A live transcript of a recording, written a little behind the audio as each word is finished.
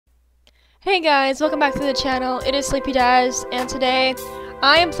Hey guys, welcome back to the channel. It is Sleepy Daz, and today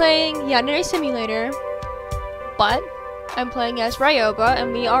I am playing Yandere Simulator, but I'm playing as Ryoba,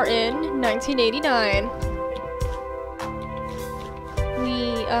 and we are in 1989.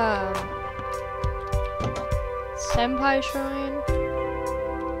 Senpai Shrine?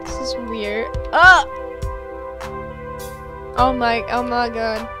 This is weird. Ah! Oh my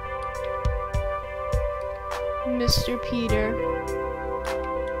god. Mr. Peter.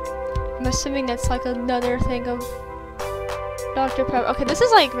 I'm assuming that's like another thing of Dr. Pepper. Okay, this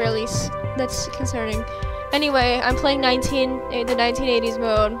is like really, that's concerning. Anyway, I'm playing the 1980s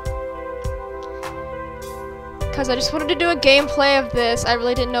mode. Because I just wanted to do a gameplay of this. I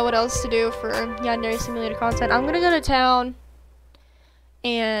really didn't know what else to do for Yandere Simulator content. I'm gonna go to town.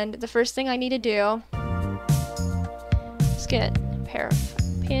 And the first thing I need to do is get a pair of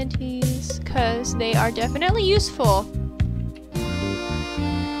panties. Because they are definitely useful.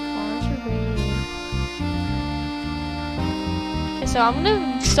 So I'm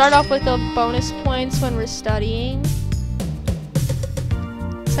gonna start off with the bonus points when we're studying.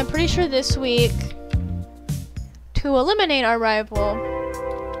 So I'm pretty sure this week, to eliminate our rival,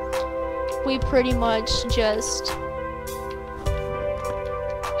 we pretty much just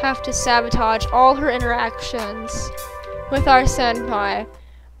have to sabotage all her interactions with our senpai.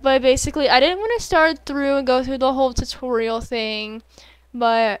 But basically, I didn't want to start through and go through the whole tutorial thing,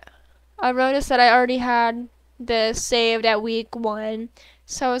 but I noticed that I already had this saved at week 1,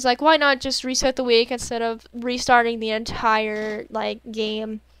 so I was like, why not just reset the week instead of restarting the entire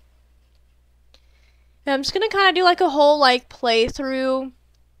game. And I'm just gonna kind of do like a whole playthrough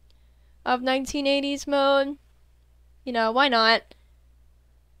of 1980s mode. You know, why not?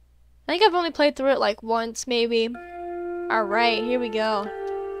 I think I've only played through it once maybe. Alright, here we go.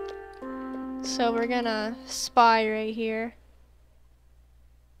 So we're gonna spy right here.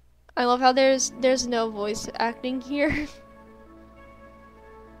 I love how there's no voice acting here.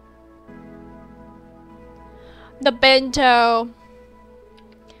 The bento.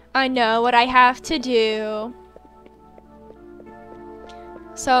 I know what I have to do.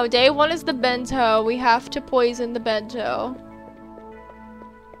 So day 1 is the bento. We have to poison the bento.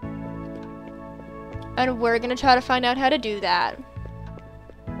 And we're gonna try to find out how to do that.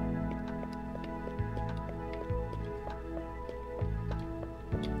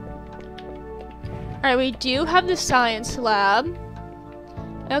 Alright, we do have the science lab.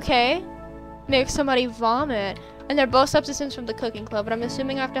 Okay. Make somebody vomit. And they're both substitutes from the cooking club, but I'm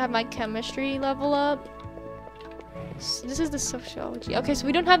assuming I have to have my chemistry level up. So this is the sociology. Okay, so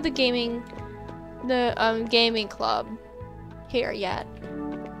we don't have the gaming club here yet.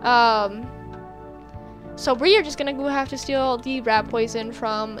 So we are just gonna have to steal the rat poison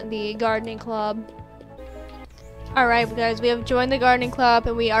from the gardening club. Alright guys, we have joined the gardening club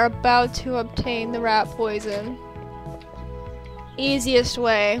and we are about to obtain the rat poison. Easiest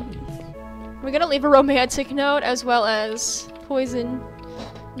way. We're gonna leave a romantic note as well as poison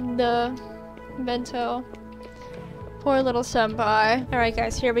the bento. Poor little senpai. Alright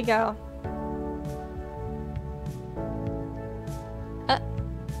guys, here we go.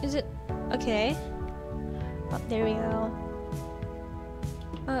 Is it? Okay. Oh, there we go.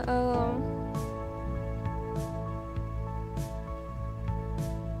 Uh-oh.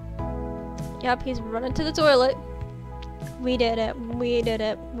 Yep, he's running to the toilet. We did it. We did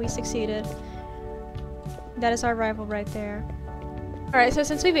it. We succeeded. That is our rival right there. Alright, so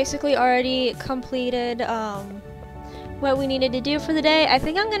since we basically already completed what we needed to do for the day, I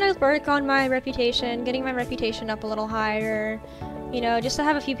think I'm gonna work on my reputation, getting my reputation up a little higher. You know, just to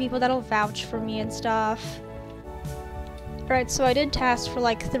have a few people that'll vouch for me and stuff. Alright, so I did tasks for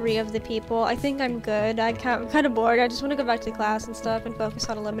 3 of the people. I think I'm good. I'm kind of bored. I just want to go back to class and stuff and focus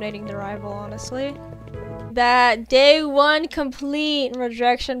on eliminating the rival, honestly. That day 1 complete,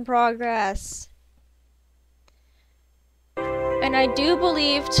 rejection progress. And I do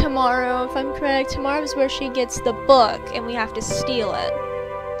believe tomorrow, if I'm correct, tomorrow is where she gets the book and we have to steal it.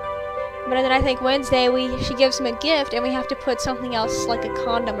 But then I think Wednesday she gives him a gift and we have to put something else like a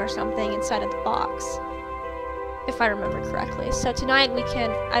condom or something inside of the box. If I remember correctly. So tonight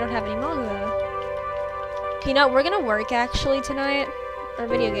I don't have any manga. You know, we're gonna work actually tonight. Or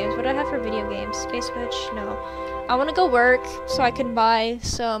video games. What do I have for video games? Space Witch? No. I wanna go work so I can buy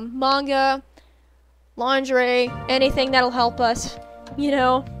some manga, lingerie, anything that'll help us, you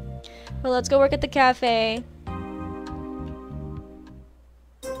know. Well, let's go work at the cafe.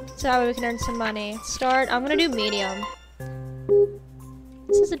 So that way we can earn some money. Start, I'm gonna do medium.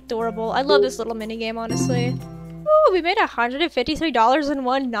 This is adorable. I love this little mini game, honestly. Ooh, we made $153 in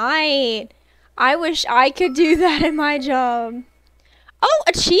one night. I wish I could do that in my job. Oh,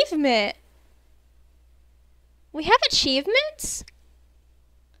 achievement. We have achievements?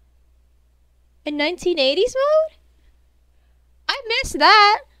 In 1980s mode? I missed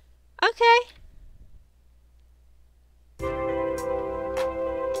that. Okay.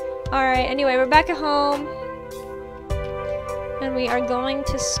 Alright, anyway, we're back at home. And we are going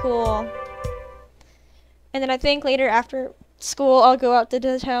to school. And then I think later after school, I'll go out to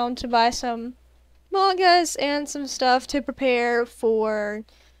the town to buy some mangas and some stuff to prepare for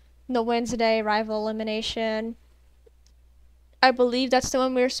the Wednesday rival elimination. I believe that's the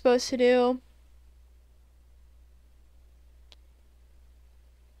one we were supposed to do.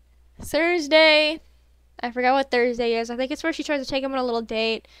 Thursday. I forgot what Thursday is. I think it's where she tries to take him on a little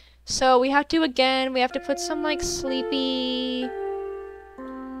date. So we have to again, we have to put some like sleepy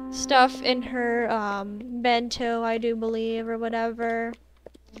stuff in her bento, I do believe, or whatever.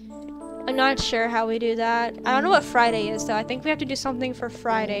 I'm not sure how we do that. I don't know what Friday is though. I think we have to do something for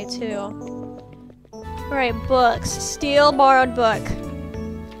Friday too. Alright, books. Steal borrowed book.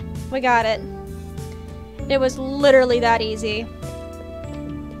 We got it. It was literally that easy.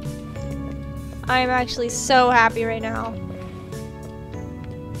 I'm actually so happy right now.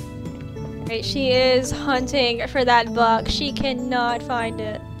 Right, she is hunting for that book. She cannot find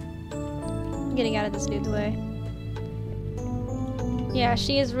it. I'm getting out of this dude's way. Yeah,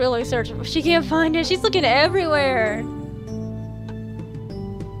 she is really searching. She can't find it. She's looking everywhere.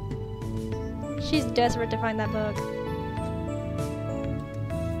 She's desperate to find that book.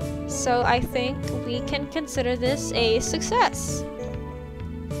 So I think we can consider this a success.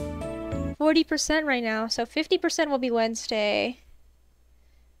 40% right now, so 50% will be Wednesday.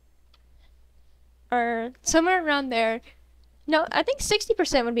 Or somewhere around there. No, I think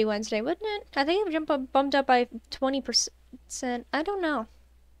 60% would be Wednesday, wouldn't it? I think it bumped up by 20%. I don't know.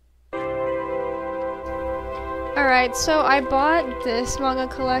 Alright, so I bought this manga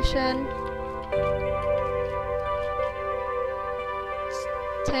collection.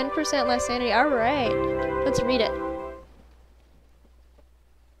 10% less sanity. Alright. Let's read it.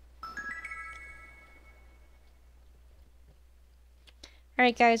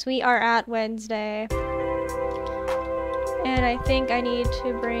 Alright guys, we are at Wednesday. And I think I need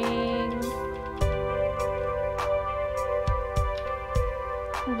to bring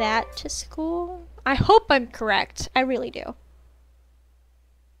that to school. I hope I'm correct. I really do.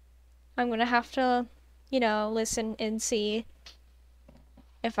 I'm gonna have to, you know, listen and see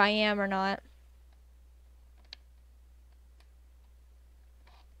if I am or not.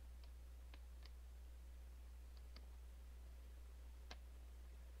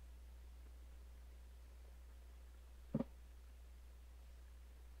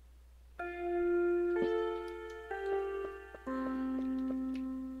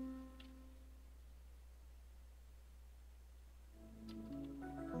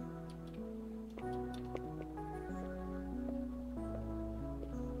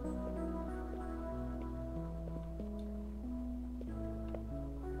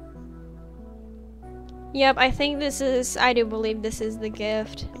 Yep, I think this is, I do believe this is the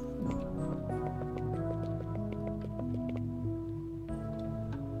gift.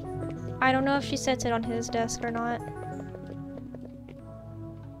 I don't know if she sets it on his desk or not.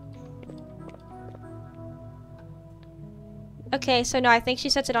 Okay, so no, I think she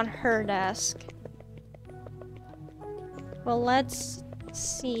sets it on her desk. Well, let's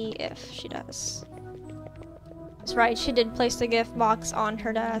see if she does. That's right, she did place the gift box on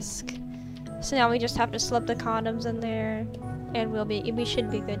her desk. So now we just have to slip the condoms in there, and we should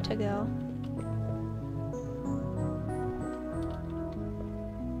be good to go.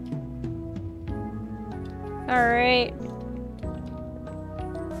 Alright.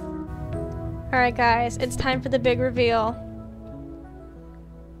 Alright guys, it's time for the big reveal.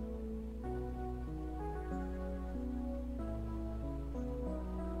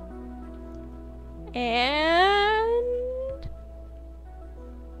 And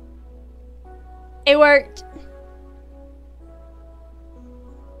it worked.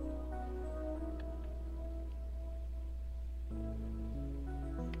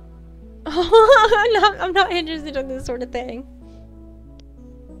 I'm not interested in this sort of thing.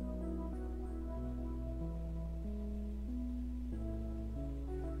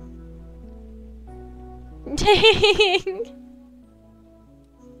 Dang.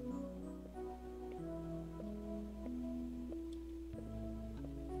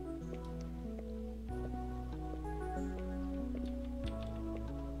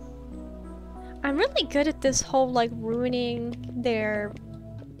 I'm really good at this whole like ruining their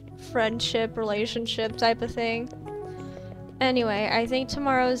friendship, relationship type of thing. Anyway, I think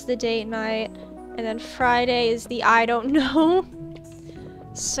tomorrow's the date night, and then Friday is the I don't know.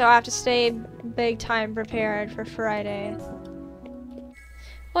 So I have to stay big time prepared for Friday.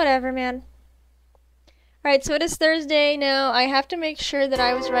 Whatever, man. Alright, so it is Thursday now. I have to make sure that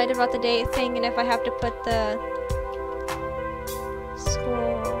I was right about the date thing and if I have to put the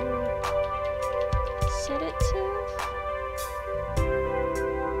school set it to.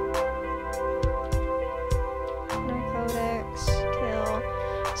 Narcotics, kill.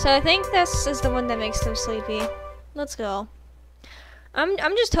 So I think this is the one that makes them sleepy. Let's go. I'm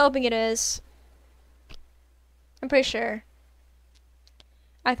just hoping it is. I'm pretty sure.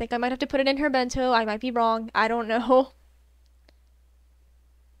 I think I might have to put it in her bento. I might be wrong. I don't know.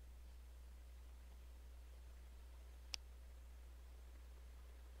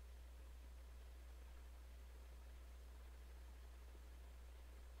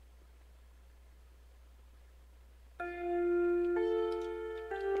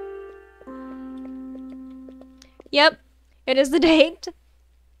 Yep, it is the date.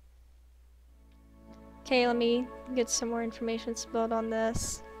 Okay, let me get some more information spilled on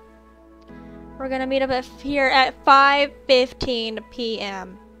this. We're gonna meet up here at 5:15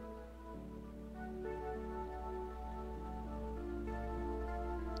 p.m.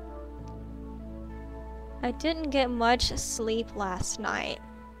 I didn't get much sleep last night.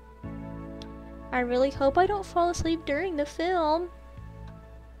 I really hope I don't fall asleep during the film.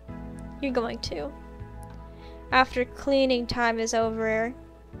 You're going to. After cleaning time is over.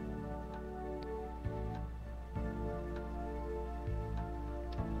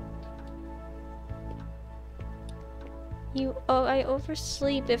 I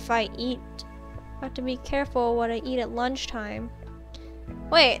oversleep if I eat. I have to be careful what I eat at lunchtime.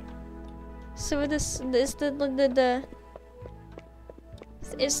 Wait. So is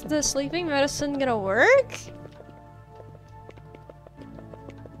the sleeping medicine gonna work?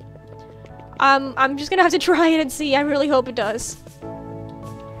 I'm just gonna have to try it and see. I really hope it does.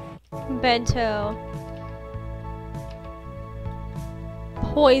 Bento.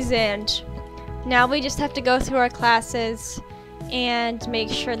 Poisoned. Now we just have to go through our classes and make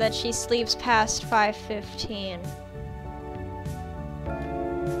sure that she sleeps past 5:15.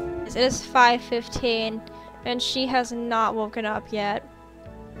 It is 5:15 and she has not woken up yet.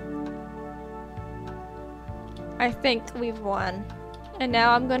 I think we've won. And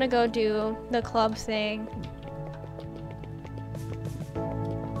now I'm gonna go do the club thing.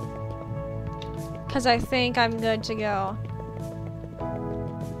 Cause I think I'm good to go.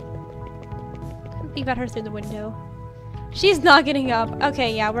 Peep at her through the window. She's not getting up.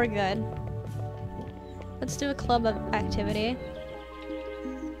 Okay, yeah, we're good. Let's do a club activity.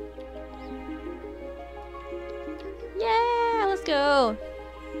 Yeah, let's go.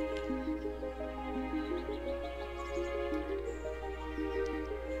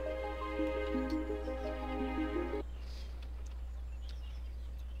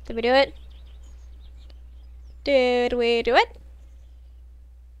 Did we do it? Did we do it?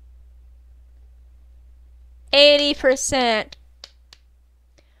 80%.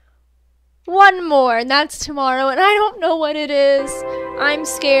 One more, and that's tomorrow, and I don't know what it is. I'm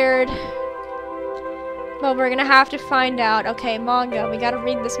scared. But we're gonna have to find out. Okay, manga. We gotta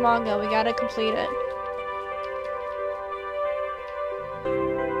read this manga. We gotta complete it.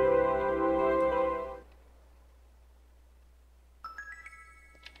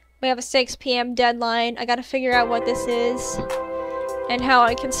 We have a 6 p.m. deadline. I gotta figure out what this is and how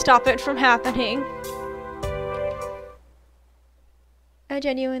I can stop it from happening. I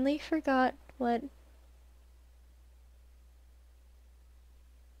genuinely forgot what.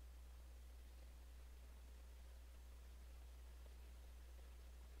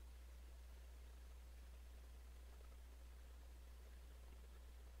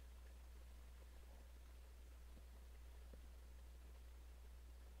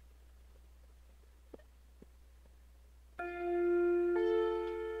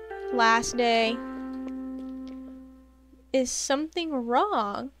 Last day. Is something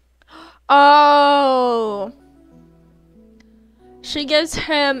wrong? Oh! She gives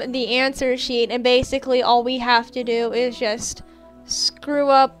him the answer sheet, and basically all we have to do is just screw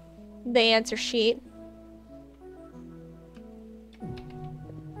up the answer sheet.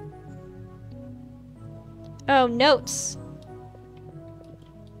 Oh, notes.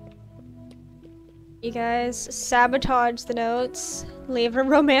 You guys sabotage the notes, leave a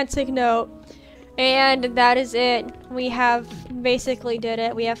romantic note, and that is it. We have basically did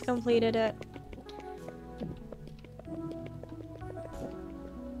it. We have completed it.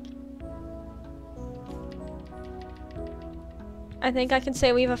 I think I can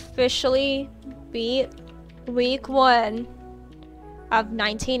say we've officially beat week 1 of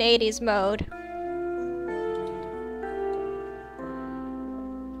 1980s mode.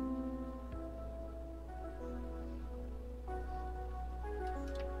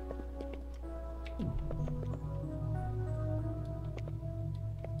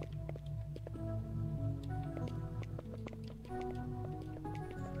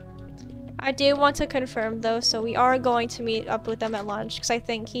 I do want to confirm though, so we are going to meet up with them at lunch because I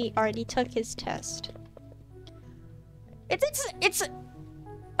think he already took his test. It's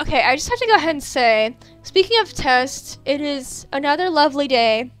okay. I just have to go ahead and say, speaking of tests, it is another lovely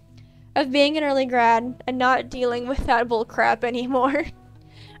day of being an early grad and not dealing with that bull crap anymore.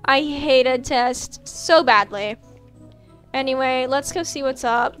 I hated tests so badly. Anyway, let's go see what's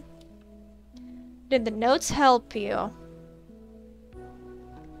up. Did the notes help you?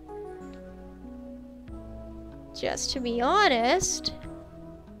 Just to be honest,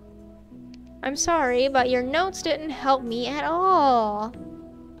 I'm sorry, but your notes didn't help me at all.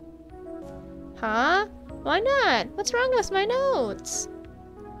 Huh? Why not? What's wrong with my notes?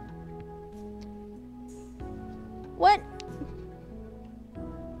 What?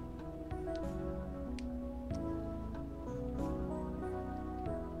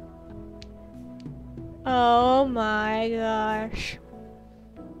 Oh my gosh.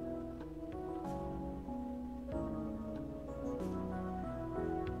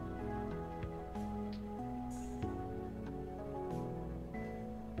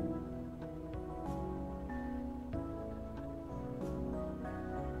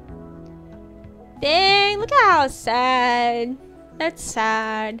 Dang, look how sad. That's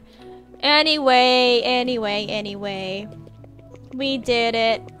sad. Anyway. We did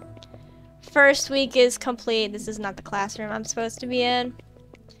it. First week is complete. This is not the classroom I'm supposed to be in.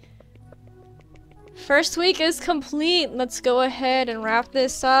 First week is complete. Let's go ahead and wrap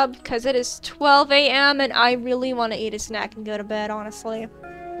this up because it is 12 a.m. and I really want to eat a snack and go to bed, honestly.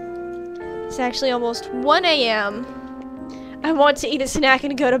 It's actually almost 1 a.m. I want to eat a snack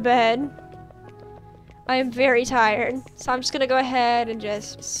and go to bed. I am very tired, so I'm just gonna go ahead and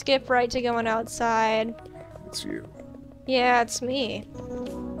just skip right to going outside. It's you. Yeah, it's me.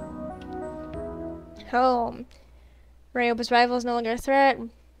 Home. Rayoba's rival is no longer a threat.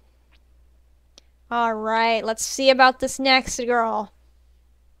 Alright, let's see about this next girl.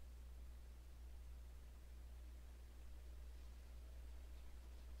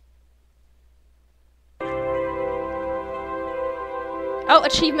 Oh,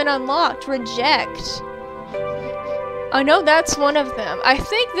 achievement unlocked. Reject. I know that's one of them. I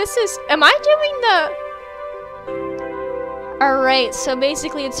think this is... Am I doing the... Alright, so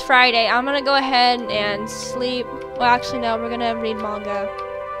basically it's Friday. I'm gonna go ahead and sleep. Well, actually, no. We're gonna read manga.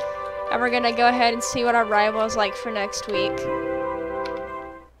 And we're gonna go ahead and see what our rival is like for next week.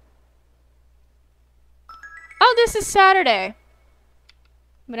 Oh, this is Saturday.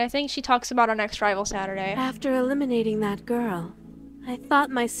 But I think she talks about our next rival Saturday. After eliminating that girl, I thought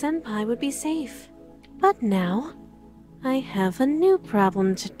my senpai would be safe. But now, I have a new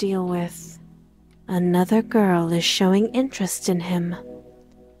problem to deal with. Another girl is showing interest in him.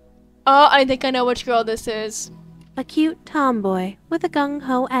 Oh, I think I know which girl this is. A cute tomboy with a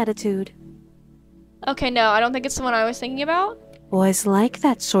gung-ho attitude. Okay, no, I don't think it's the one I was thinking about. Boys like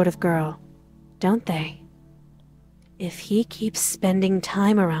that sort of girl, don't they? If he keeps spending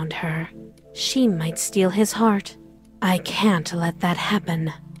time around her, she might steal his heart. I can't let that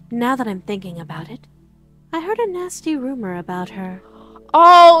happen. Now that I'm thinking about it, I heard a nasty rumor about her.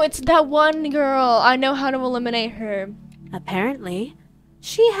 Oh, it's that one girl. I know how to eliminate her. Apparently,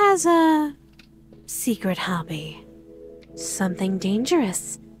 she has a secret hobby. Something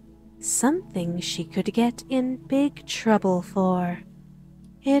dangerous. Something she could get in big trouble for.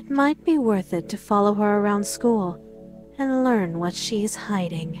 It might be worth it to follow her around school and learn what she's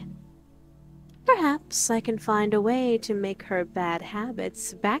hiding. Perhaps I can find a way to make her bad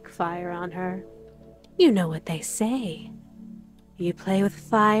habits backfire on her. You know what they say. You play with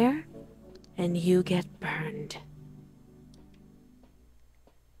fire, and you get burned.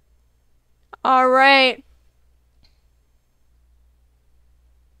 Alright.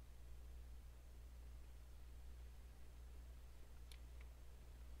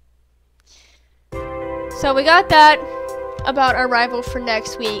 So we got that about our rival for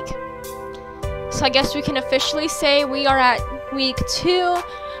next week. So I guess we can officially say we are at week 2.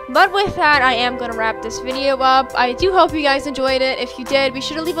 But with that, I am going to wrap this video up. I do hope you guys enjoyed it. If you did, be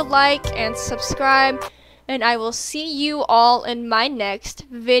sure to leave a like and subscribe. And I will see you all in my next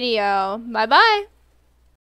video. Bye-bye.